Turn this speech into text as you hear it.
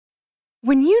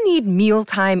When you need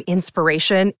mealtime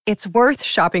inspiration, it's worth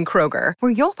shopping Kroger,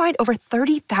 where you'll find over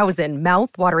 30,000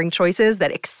 mouth-watering choices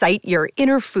that excite your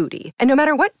inner foodie. And no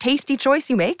matter what tasty choice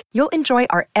you make, you'll enjoy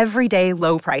our everyday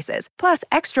low prices, plus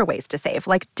extra ways to save,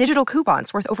 like digital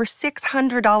coupons worth over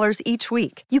 $600 each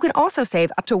week. You can also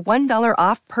save up to $1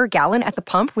 off per gallon at the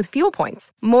pump with fuel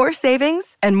points. More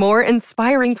savings and more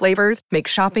inspiring flavors make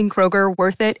shopping Kroger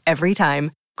worth it every time.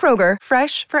 Kroger,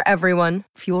 fresh for everyone.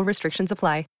 Fuel restrictions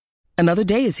apply. Another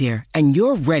day is here, and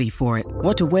you're ready for it.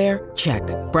 What to wear? Check.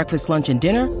 Breakfast, lunch, and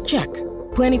dinner? Check.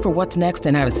 Planning for what's next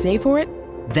and how to save for it?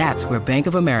 That's where Bank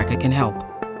of America can help.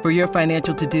 For your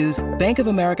financial to-dos, Bank of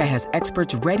America has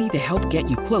experts ready to help get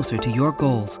you closer to your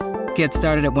goals. Get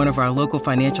started at one of our local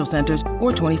financial centers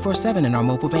or 24/7 in our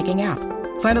mobile banking app.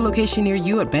 Find a location near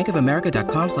you at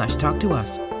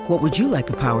bankofamerica.com/talktous. What would you like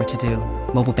the power to do?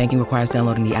 Mobile banking requires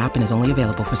downloading the app and is only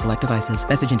available for select devices.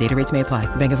 Message and data rates may apply.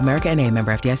 Bank of America N.A.,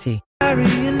 member FDIC.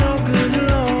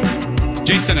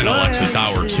 Jason and Alexis,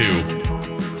 Hour 2.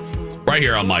 Right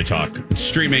here on My Talk. It's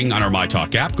streaming on our My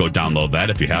Talk app. Go download that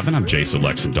if you haven't. I'm Jason,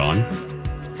 Lex, and Dawn.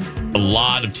 A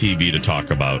lot of TV to talk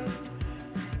about.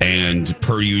 And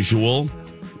per usual,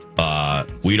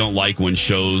 we don't like when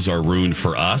shows are ruined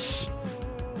for us.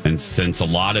 And since a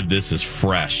lot of this is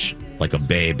fresh, like a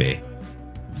baby,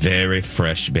 very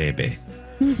fresh baby,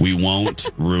 we won't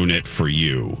ruin it for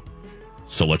you.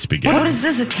 So let's begin. What is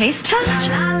this, a taste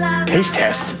test? Taste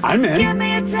test? I'm in.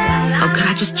 Oh, could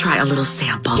I just try a little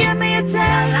sample?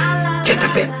 Just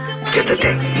a bit. Just a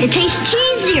taste. It tastes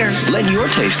cheesier. Let your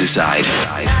taste decide.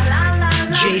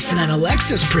 Jason and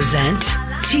Alexis present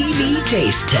TV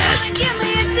Taste Test.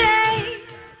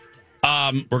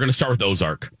 We're going to start with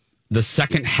Ozark. The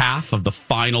second half of the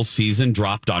final season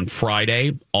dropped on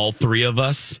Friday. All three of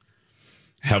us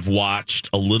have watched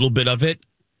a little bit of it.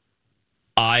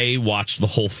 I watched the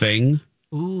whole thing.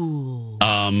 Ooh.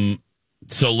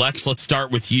 So, Lex, let's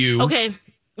start with you. Okay.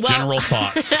 Well, general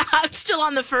thoughts. I'm still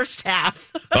on the first half.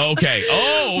 Okay.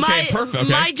 Oh, okay. Perfect.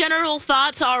 Okay. My general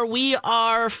thoughts are we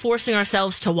are forcing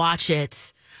ourselves to watch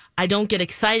it. I don't get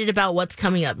excited about what's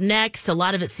coming up next. A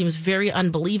lot of it seems very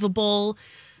unbelievable.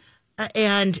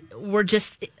 And we're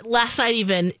just last night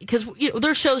even because there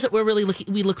are shows that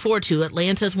we look forward to.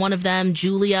 Atlanta's one of them.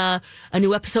 Julia, a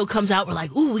new episode comes out. We're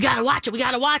like, ooh, we gotta watch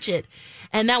it.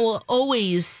 And that will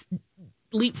always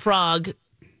leapfrog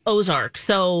Ozark.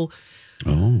 So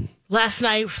last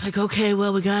night we're like, okay,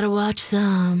 well, we gotta watch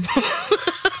some.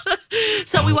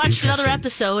 So we watched another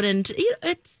episode, and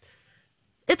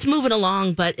it's moving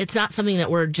along, but it's not something that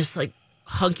we're just like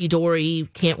hunky dory.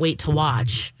 Can't wait to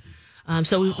watch.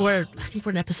 So I think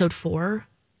we're in episode 4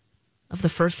 of the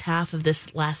first half of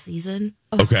this last season.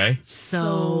 Okay.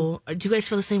 So do you guys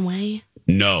feel the same way?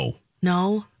 No.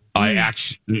 I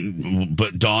actually,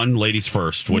 but Dawn, ladies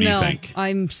first. What do you think?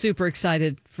 I'm super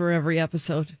excited for every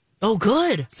episode. Oh,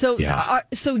 good. So,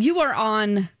 so you are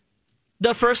on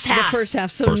the first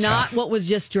half. So not what was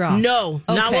just dropped. No,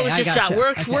 not what was just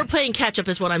dropped. We're playing catch up,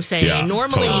 is what I'm saying. Yeah,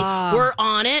 normally we're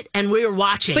on it and we're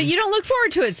watching, but you don't look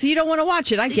forward to it, so you don't want to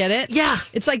watch it. I get it. Yeah,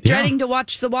 it's like dreading to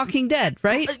watch The Walking Dead,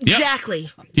 right? Exactly.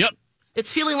 Yep.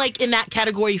 It's feeling like in that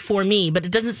category for me, but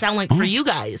it doesn't sound like for you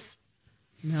guys.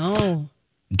 No.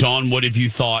 Dawn, what have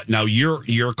you thought? Now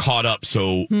you're caught up,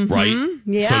 so right?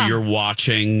 Yeah. So you're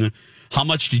watching. How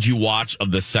much did you watch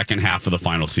of the second half of the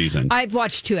final season? I've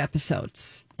watched 2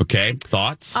 episodes. Okay,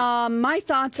 thoughts? My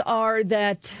thoughts are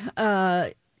that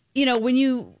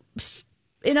when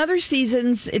in other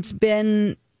seasons it's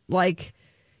been like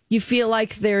you feel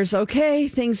like there's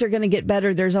things are going to get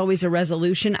better. There's always a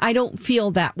resolution. I don't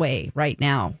feel that way right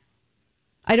now.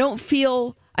 I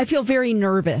feel very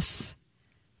nervous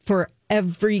for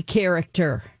every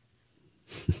character.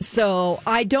 So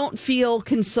I don't feel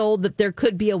consoled that there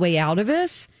could be a way out of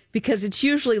this, because it's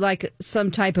usually like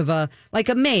some type of a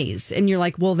maze. And you're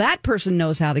like, well, that person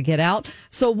knows how to get out,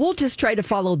 so we'll just try to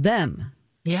follow them.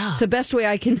 Yeah. It's the best way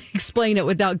I can explain it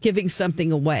without giving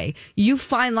something away. You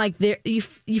find like you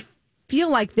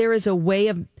feel like there is a way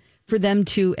for them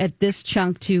to, at this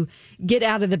chunk, to get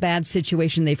out of the bad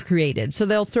situation they've created. So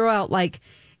they'll throw out like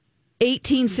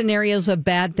 18 scenarios of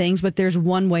bad things, but there's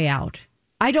one way out.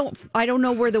 I don't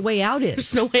know where the way out is.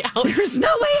 There's no way out. There's no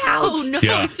way out. Oh no!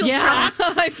 Yeah.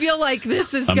 I feel like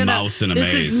this is mouse in a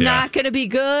maze. This is not gonna be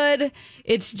good.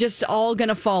 It's just all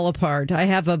gonna fall apart. I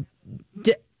have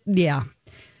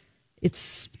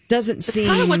It's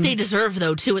kind of what they deserve,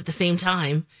 though, too. At the same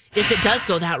time, if it does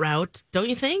go that route, don't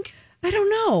you think? I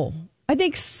don't know. I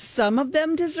think some of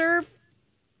them deserve.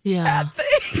 Yeah,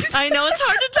 I know it's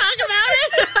hard to talk about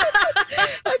it.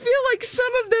 I feel like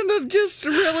some of them have just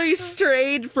really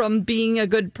strayed from being a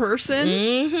good person.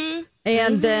 Mm-hmm.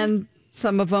 And then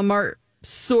some of them are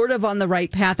sort of on the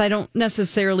right path. I don't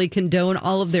necessarily condone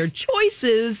all of their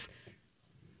choices.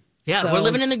 Yeah, So- we're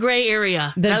living in the gray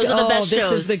area. Those are the best this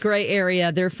shows. is the gray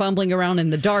area. They're fumbling around in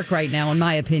the dark right now, in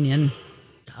my opinion.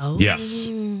 Oh. Yes.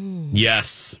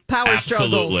 Power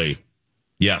Absolutely. struggles.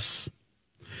 Yes.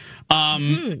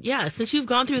 Yeah, since you've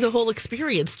gone through the whole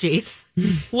experience, Jace,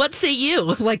 what say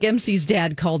you? Like MC's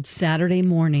dad called Saturday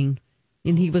morning,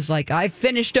 and he was like, I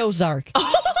finished Ozark.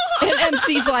 And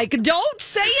MC's like, don't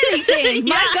say anything.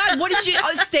 My God, what did you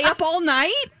stay up all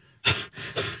night?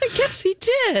 I guess he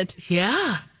did.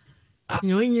 Yeah. You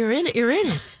know, when you're in it, you're in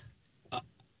it.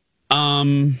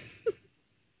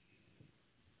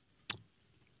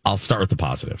 I'll start with the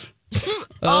positive.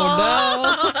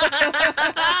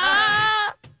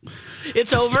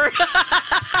 It's over.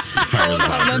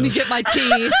 Let me get my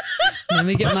tea.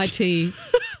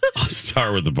 I'll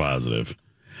start with the positive.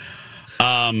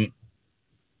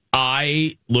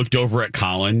 I looked over at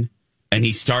Colin, and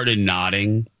he started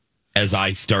nodding as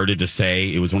I started to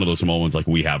say. It was one of those moments like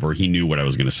we have where he knew what I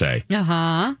was going to say.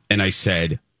 Uh-huh. And I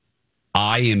said,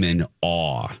 I am in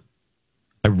awe.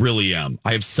 I really am.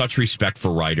 I have such respect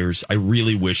for writers. I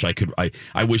really wish I could.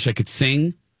 I wish I could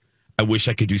sing. I wish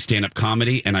I could do stand-up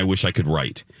comedy, and I wish I could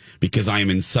write, because I am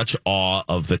in such awe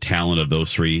of the talent of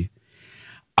those three.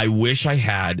 I wish I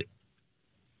had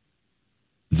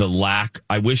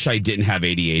I wish I didn't have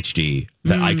ADHD,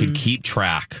 that I could keep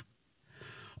track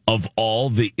of all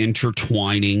the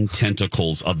intertwining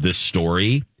tentacles of this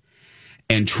story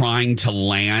and trying to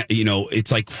land,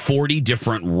 it's like 40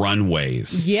 different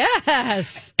runways.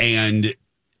 Yes. And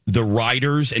the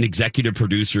writers and executive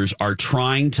producers are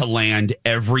trying to land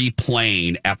every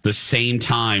plane at the same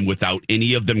time without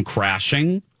any of them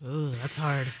crashing. Ooh, that's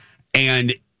hard.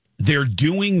 And they're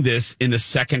doing this in the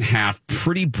second half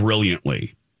pretty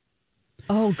brilliantly.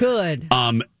 Oh, good.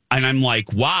 And I'm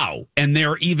like, wow. And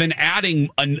they're even adding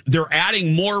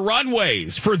more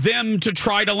runways for them to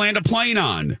try to land a plane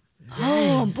on.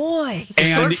 Oh, boy. It's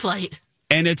a short flight.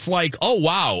 And it's like, oh,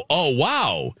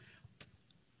 wow.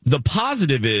 The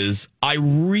positive is I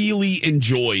really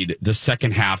enjoyed the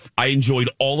second half. I enjoyed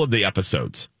all of the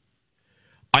episodes.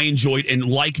 And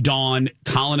like Dawn,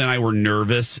 Colin and I were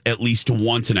nervous at least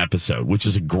once an episode, which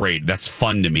is great. That's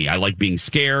fun to me. I like being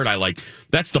scared.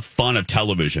 That's the fun of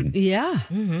television. Yeah.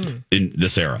 In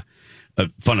this era,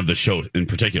 fun of the show in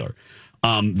particular.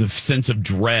 The sense of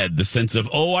dread, the sense of,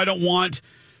 I don't want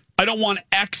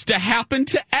X to happen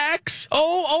to X.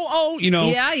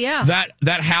 Yeah.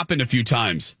 That happened a few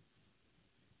times.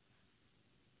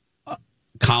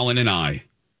 Colin and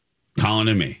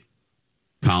me.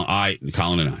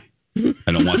 Colin and I.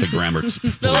 I don't want the grammar police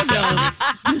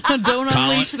after me. Don't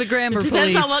unleash the grammar police.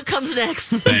 Depends on what comes next.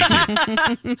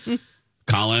 Thank you.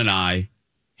 Colin and I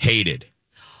hated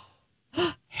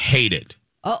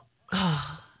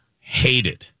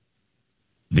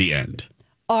the end.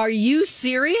 Are you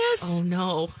serious? Oh,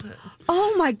 no.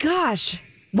 Oh, my gosh.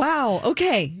 Wow.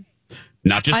 Okay.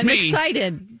 Not just me. I'm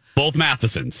excited. Both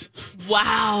Mathesons.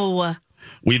 Wow.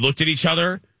 We looked at each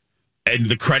other, and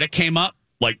the credit came up,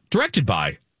 like, directed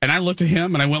by. And I looked at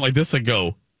him, and I went like this and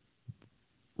go,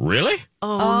 really?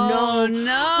 Oh,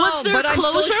 no. What's their but closure?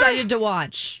 I'm still excited to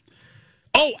watch.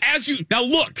 Oh, now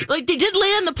look. Like, they did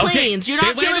land the planes. Okay, You're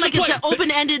not they feeling landed like the it's an plane.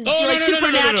 open-ended, No.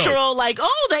 supernatural, like,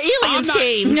 the aliens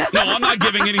came. No, I'm not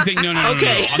giving anything. No.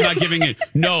 Okay. I'm not giving it.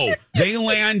 No, they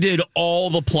landed all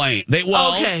the planes. They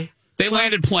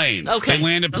landed planes. Okay. They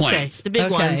landed planes. Okay. The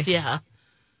big ones, yeah.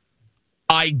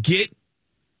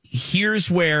 Here's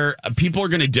where people are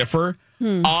going to differ.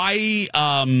 I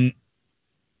am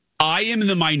in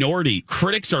the minority.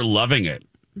 Critics are loving it.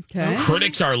 Okay.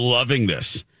 Critics are loving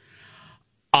this.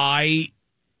 I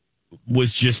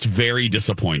was just very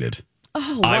disappointed.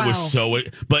 Oh, wow. I was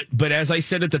but as I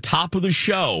said at the top of the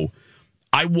show,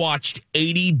 I watched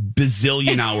 80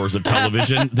 bazillion hours of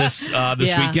television this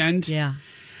weekend. Yeah.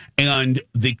 And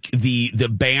the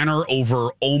banner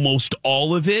over almost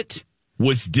all of it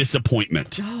was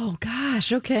disappointment. Oh,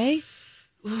 gosh. Okay.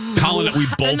 Colin, we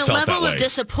both and the felt that level way. of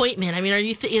disappointment. I mean,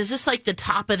 is this like the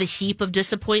top of the heap of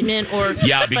disappointment, or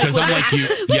yeah? Because I'm like you.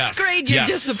 Let's grade your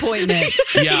disappointment.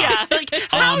 Yeah. Like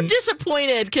how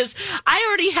disappointed? Because I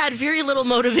already had very little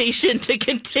motivation to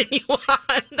continue on.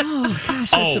 Oh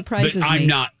gosh, that surprises but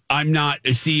me. I'm not.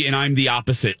 See, and I'm the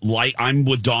opposite. Like I'm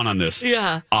with Dawn on this.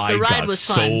 Yeah, the ride was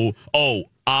fun.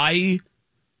 I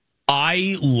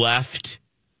left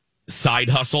Side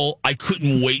Hustle. I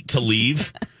couldn't wait to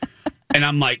leave. And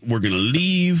I'm like, we're going to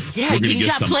leave. Yeah, we're gonna you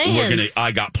get got plans.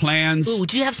 I got plans. Ooh,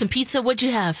 did you have some pizza? What'd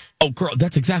you have? Oh, girl,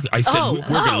 that's exactly. I said, we're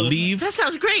going to leave. That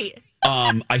sounds great.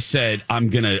 I said, I'm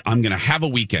gonna have a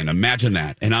weekend. Imagine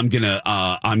that. And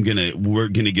we're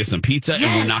gonna get some pizza and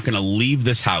we're not gonna leave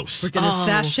this house. We're going to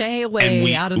sashay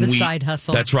away out of the side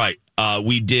hustle. That's right.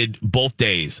 We did both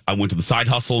days. I went to the side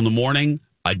hustle in the morning.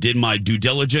 I did my due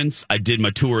diligence. I did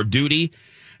my tour of duty.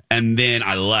 And then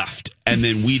I left. And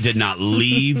then we did not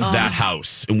leave that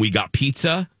house. And we got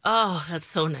pizza. Oh, that's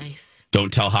so nice.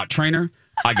 Don't tell Hot Trainer.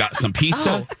 I got some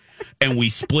pizza. And we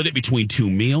split it between 2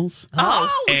 meals.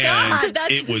 Oh, and God.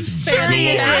 That's it was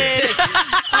fantastic.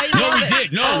 glorious. No, we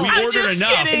did. No, we ordered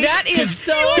enough. Kidding. That is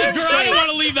so Because, girl, I didn't want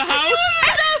to leave the house.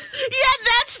 Yeah,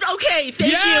 that's okay.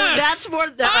 Thank you. That's more.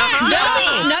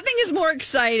 Nothing is more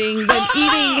exciting than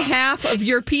eating half of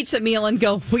your pizza meal and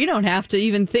go, we don't have to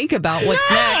even think about what's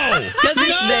next because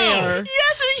it's there.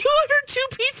 Yes, and you ordered 2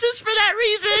 pizzas for that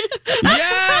reason.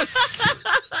 Yes.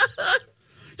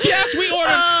 Yes, we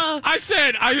ordered.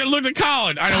 I looked at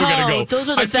Colin. I know we got to go. Those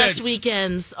are the best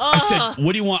weekends. I said,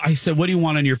 what do you want? I said, what do you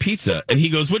want on your pizza? And he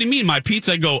goes, what do you mean, my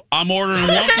pizza? I go, I'm ordering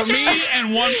one for me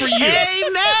and one for you.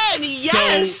 Amen.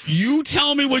 Yes. So you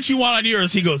tell me what you want on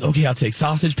yours. He goes, okay, I'll take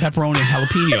sausage, pepperoni, and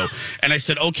jalapeno. And I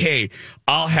said, okay,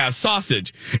 I'll have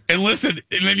sausage. And listen,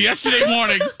 and then yesterday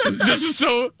morning, this is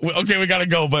so, okay, we got to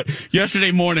go. But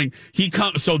yesterday morning, he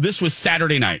comes. So this was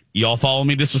Saturday night. Y'all follow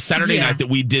me? This was Saturday night that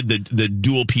we did the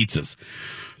dual pizzas.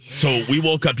 So we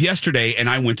woke up yesterday and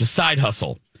I went to Side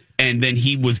Hustle. And then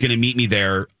he was going to meet me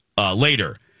there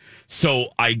later.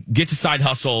 So I get to Side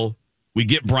Hustle. We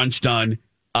get brunch done,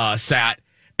 sat.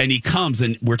 And he comes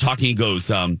and we're talking. He goes,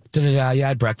 yeah, I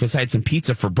had breakfast. I had some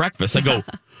pizza for breakfast. I go,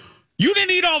 you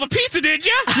didn't eat all the pizza, did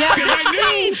you? Yeah, because I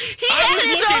knew he had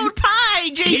his own pie,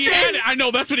 Jason. I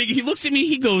know, that's what he looks at me.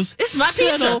 He goes, it's my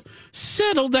pizza.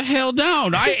 Settle the hell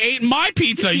down. I ate my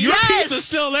pizza. Your pizza's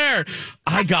still there.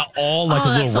 I got all like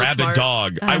a little rabid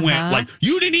dog. I went like,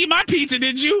 you didn't eat my pizza,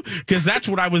 did you? Because that's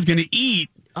what I was going to eat.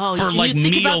 For like you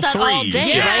think meal about that 3. all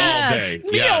day, right? All day.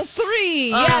 Meal 3.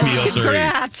 Yes, Meal 3.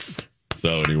 congrats.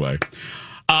 So anyway,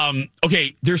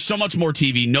 okay. There's so much more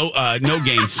TV. No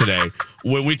games today.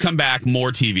 When we come back,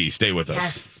 more TV. Stay with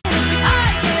us.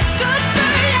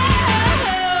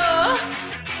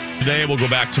 Today we'll go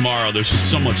back tomorrow. There's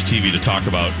just so much TV to talk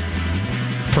about,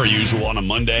 per usual on a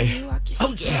Monday.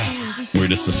 Oh yeah. We're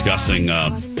just discussing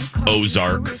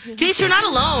Ozark. Jace, you're not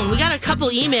alone. We got a couple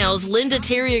emails. Linda,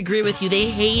 Terry agree with you. They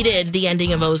hated the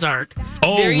ending of Ozark.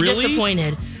 Oh, Very really?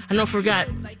 Disappointed. I don't know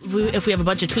if we have a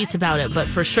bunch of tweets about it, but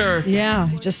for sure. Yeah,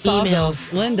 just saw emails.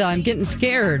 those. Linda, I'm getting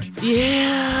scared.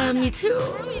 Yeah, me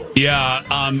too.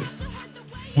 Yeah,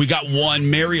 we got one.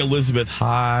 Mary Elizabeth.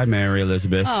 Hi, Mary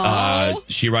Elizabeth.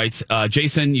 She writes,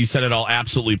 Jason, you said it all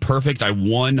absolutely perfect. I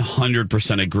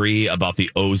 100% agree about the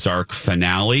Ozark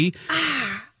finale.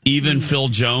 Even Phil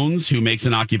Jones, who makes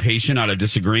an occupation out of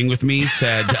disagreeing with me,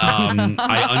 said,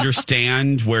 I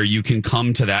understand where you can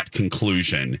come to that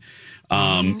conclusion.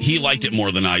 He liked it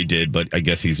more than I did, but I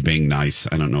guess he's being nice.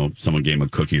 I don't know. Someone gave him a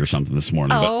cookie or something this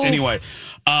morning. But anyway,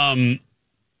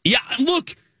 yeah,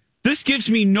 look, this gives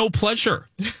me no pleasure.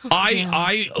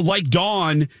 I like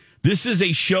Dawn. This is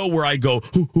a show where I go,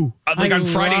 like on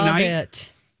Friday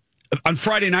night. On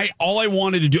Friday night, all I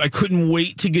wanted to do, I couldn't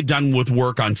wait to get done with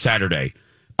work on Saturday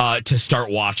to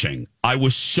start watching. I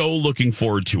was so looking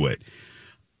forward to it.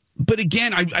 But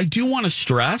again, I do want to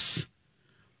stress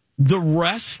the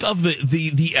rest of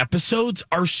the episodes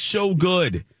are so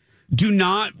good. Do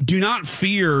not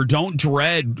fear, don't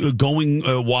dread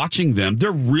watching them.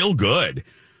 They're real good.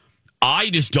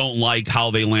 I just don't like how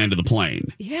they landed the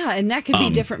plane. Yeah, and that could be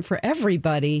different for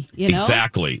everybody, you know?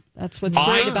 Exactly. That's what's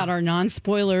great about our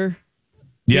non-spoiler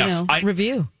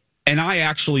review. And I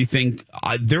actually think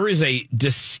there is a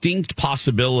distinct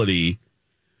possibility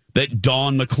that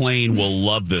Dawn McClain will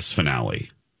love this finale.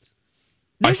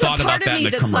 There's I thought a part about that of me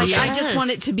in the that's commercial. like, I just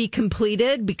want it to be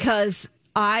completed because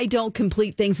I don't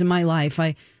complete things in my life.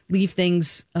 I leave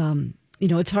things...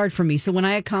 it's hard for me. So when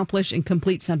I accomplish and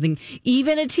complete something,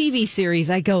 even a TV series,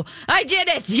 I go, I did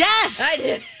it. Yes. I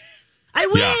did. I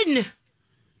win. Yeah.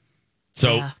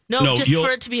 So, no, just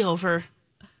for it to be over.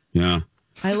 Yeah.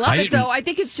 I love it, though. I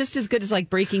think it's just as good as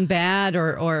like Breaking Bad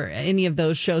or any of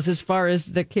those shows as far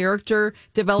as the character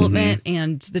development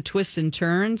and the twists and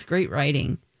turns. Great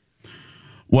writing.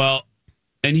 Well,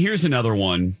 and here's another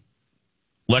one.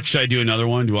 Lex, should I do another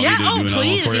one? Do you want me to do another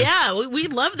please. one for you? Yeah, we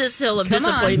love this hill of Come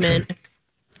disappointment.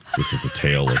 This is a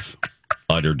tale of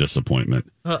utter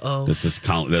disappointment. Uh-oh.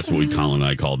 That's what Colin and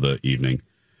I called the evening.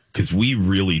 Because we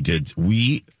really did.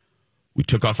 We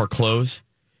took off our clothes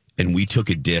and we took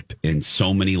a dip in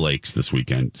so many lakes this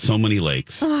weekend. So many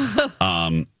lakes.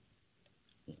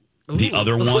 The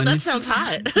other one, that sounds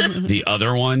hot. the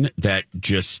other one that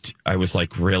just, I was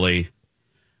like, really?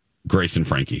 Grace and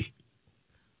Frankie.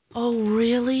 Oh,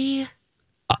 really?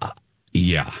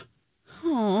 Yeah.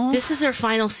 Aww. This is their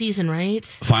final season, right?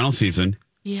 Final season.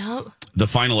 Yep. The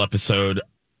final episode,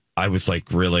 I was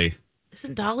like, really?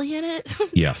 Isn't Dolly in it?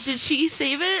 Yes. Did she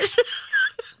save it?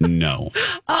 No.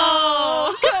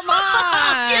 Oh, come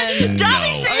on.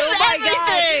 Dolly saves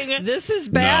everything. God. This is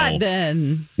bad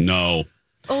then. No.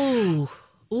 Oh.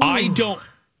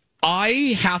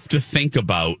 I have to think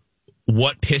about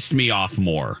what pissed me off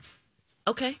more.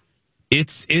 Okay.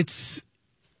 It's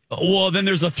well, then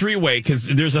there's a three-way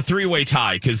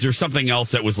tie because there's something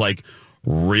else that was like,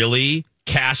 really?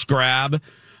 Cash grab?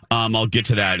 I'll get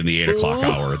to that in the 8 o'clock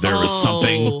hour. There was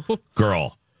something,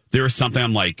 girl. There was something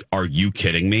I'm like, are you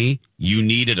kidding me? You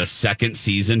needed a second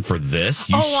season for this?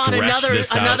 You on another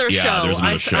show. Yeah, there's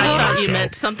another show. I thought you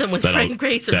meant something with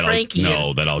Grace and Frankie.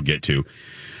 That I'll get to.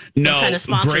 No, some kind of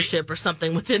sponsorship or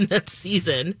something within that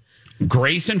season.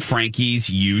 Grace and Frankie's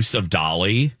use of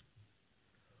Dolly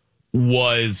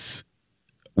was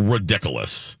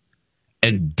ridiculous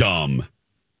and dumb.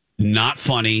 Not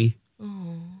funny.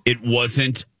 It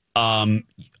wasn't.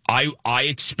 I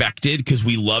expected, because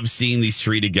we love seeing these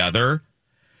three together,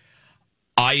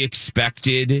 I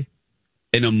expected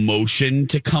an emotion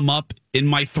to come up in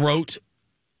my throat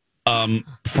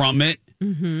from it.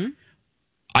 Mm-hmm.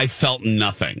 I felt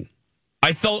nothing.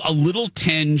 I felt a little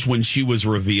tinge when she was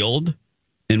revealed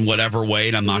in whatever way,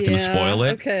 and I'm not going to spoil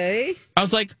it. Okay. I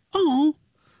was like, oh.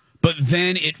 But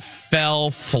then it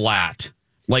fell flat.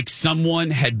 Like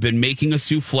someone had been making a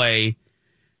souffle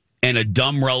and a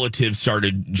dumb relative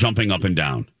started jumping up and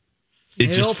down. It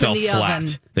just fell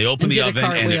flat. They opened the oven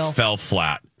and it fell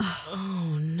flat.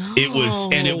 Oh no.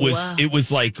 It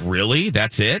was like, really?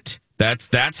 That's it?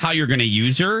 That's how you're going to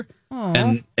use her?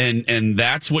 Aww. And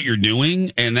that's what you're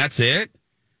doing and that's it?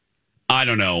 I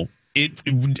don't know.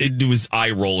 It was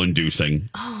eye roll inducing.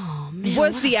 Oh man.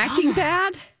 Was the acting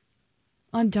bad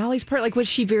on Dolly's part? Like, was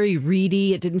she very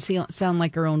reedy? It didn't sound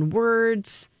like her own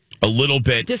words. A little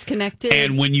bit disconnected.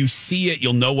 And when you see it,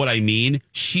 you'll know what I mean.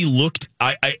 She looked,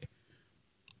 I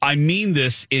mean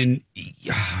this in,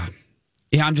 yeah,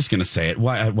 I'm just going to say it.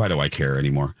 Why do I care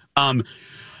anymore?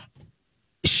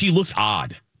 She looked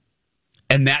odd.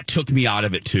 And that took me out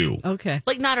of it too. Okay.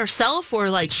 Like not herself or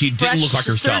like she didn't look like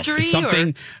herself.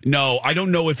 Something. No, I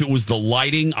don't know if it was the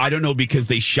lighting. I don't know because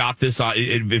they shot this on,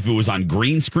 if it was on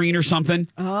green screen or something.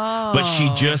 Oh. But she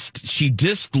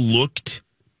just looked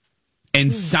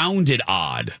and sounded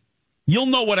odd. You'll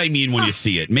know what I mean when you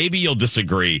see it. Maybe you'll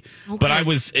disagree. Okay. But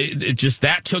it just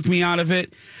that took me out of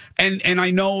it. And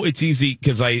I know it's easy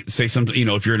because I say something,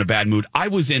 if you're in a bad mood. I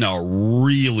was in a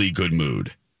really good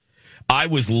mood.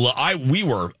 We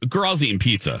were girls eating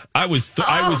pizza. I was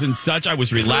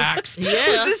relaxed. Yeah.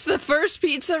 Was this the first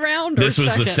pizza round? This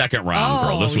was the second round,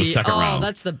 girl. This was second round. Oh,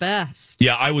 that's the best.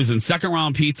 Yeah, I was in second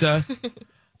round pizza.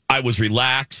 I was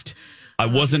relaxed. I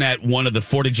wasn't at one of the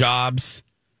 40 jobs.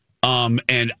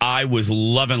 And I was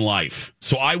loving life.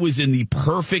 So I was in the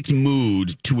perfect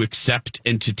mood to accept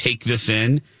and to take this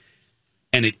in.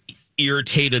 And it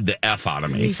irritated the F out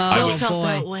of me.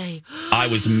 I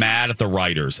was mad at the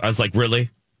writers. I was like, really?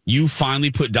 You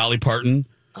finally put Dolly Parton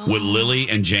with Lily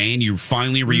and Jane? You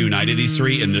finally reunited these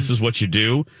three and this is what you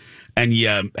do? And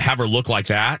you have her look like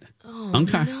that? Oh,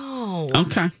 okay. No.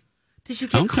 Okay. Did you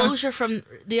get closure from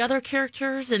the other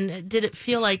characters? And did it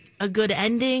feel like a good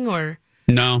ending or?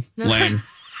 No. Lame.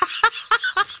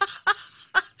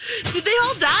 Did they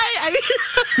all die? I mean,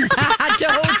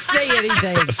 don't say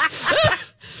anything.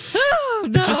 Oh,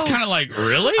 no. Just kind of like,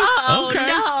 really? Oh, okay.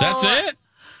 No. That's it?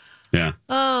 Yeah.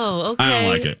 Oh, okay. I don't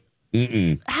like it.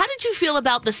 Mm-mm. How did you feel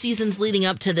about the seasons leading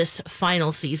up to this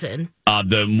final season?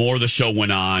 The more the show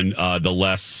went on, the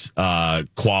less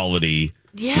quality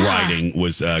writing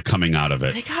was coming out of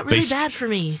it. It got really bad for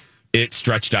me. It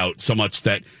stretched out so much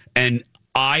that, and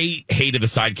I hated the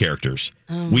side characters.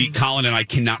 Colin and I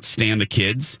cannot stand the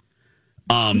kids.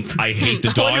 I hate the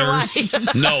daughters.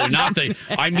 No, not the.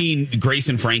 I mean, Grace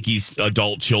and Frankie's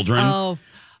adult children. Oh,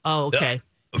 okay.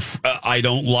 I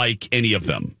don't like any of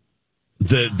them.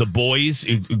 The boys,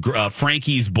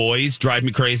 Frankie's boys, drive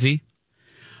me crazy.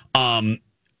 Andy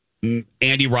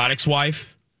Roddick's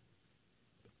wife.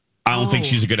 I don't think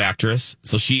she's a good actress,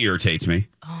 so she irritates me.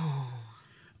 Oh.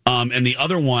 And the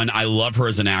other one, I love her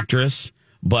as an actress,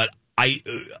 but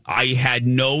I had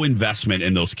no investment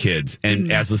in those kids.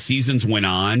 And as the seasons went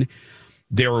on,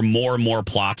 there were more and more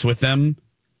plots with them.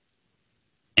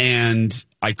 And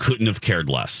I couldn't have cared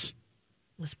less.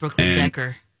 It's Brooklyn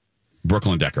Decker.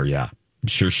 Brooklyn Decker, yeah. I'm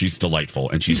sure she's delightful.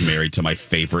 And she's married to my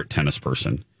favorite tennis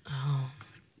person.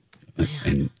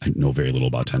 and I know very little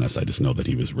about tennis. I just know that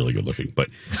he was really good looking. But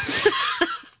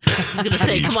I was going to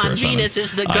say, come on, Venus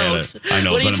is the GOAT. I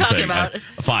know, what are you but talking I'm saying, about?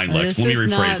 Fine, Lex. Let me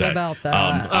rephrase that. About that.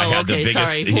 I had the biggest.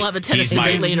 Sorry. We'll have a tennis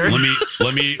debate later. Let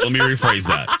me rephrase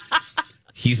that.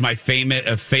 He's my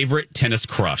favorite tennis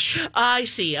crush. I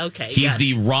see. Okay. He's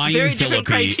the Ryan Very Phillippe. different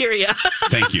criteria.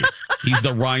 Thank you. He's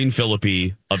the Ryan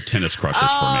Phillippe of tennis crushes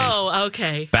for me. Oh,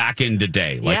 okay. Back in the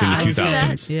day, like in the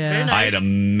 2000s. Yeah. Very nice. I had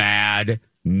a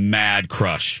mad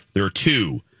crush. There were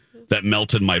two that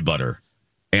melted my butter.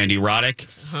 Andy Roddick,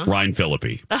 Ryan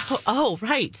Phillippe. Oh,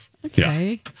 right.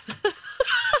 Okay.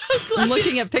 I'm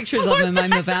looking at pictures of him.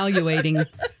 I'm evaluating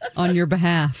on your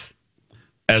behalf.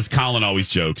 As Colin always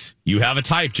jokes, you have a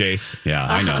type, Jace. Yeah,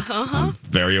 I know. I'm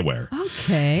very aware.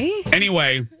 Okay.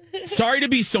 Anyway, sorry to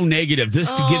be so negative. This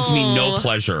gives me no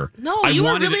pleasure. No, you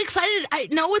were really excited. I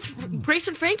know with Grace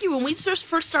and Frankie, when we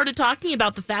first started talking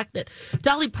about the fact that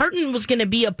Dolly Parton was going to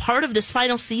be a part of this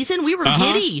final season, we were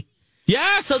giddy.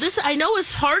 Yes. So this, I know,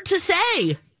 is hard to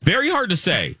say. Very hard to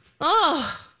say.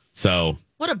 Oh. So.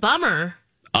 What a bummer.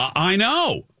 I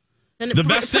know. And the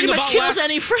best thing pretty about much kills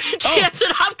any chance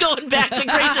that I'm going back to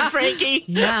Grace and Frankie.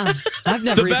 Yeah, I've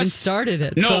never even started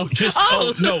it. No,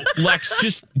 so. no, Lex,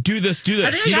 just do this. I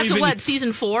think we got to what,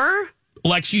 season 4?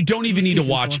 Lex, you don't even need to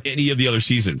watch any of the other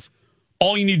seasons.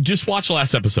 All you need, just watch the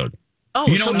last episode. Oh,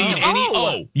 you don't need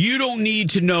you don't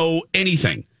need to know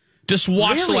anything. Just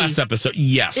watch the last episode.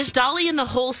 Yes. Is Dolly in the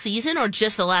whole season or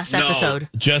just the last episode?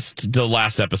 Just the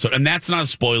last episode. And that's not a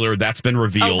spoiler. That's been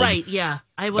revealed. Oh, right. Yeah.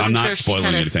 I wasn't I'm not sure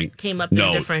spoiling she anything. Came up in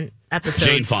different episodes.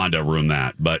 Jane Fonda ruined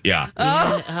that. But yeah.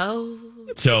 Oh.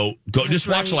 So just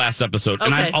watch the last episode.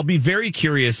 Okay. And I'll be very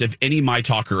curious if any My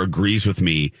Talker agrees with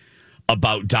me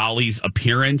about Dolly's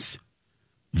appearance,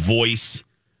 voice,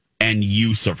 and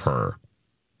use of her.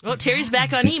 Well, Terry's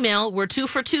back on email. We're 2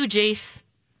 for 2, Jace.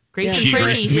 Grace and She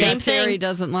Frankie, agrees. same Terry thing.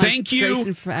 doesn't like Thank you.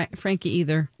 Grace and Frankie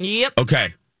either. Yep.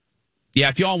 Okay. Yeah,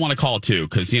 if y'all want to call too,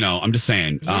 because, I'm just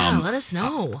saying. Yeah, let us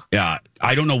know. Yeah,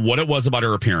 I don't know what it was about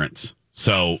her appearance.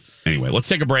 So anyway, let's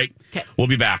take a break. Okay. We'll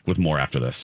be back with more after this.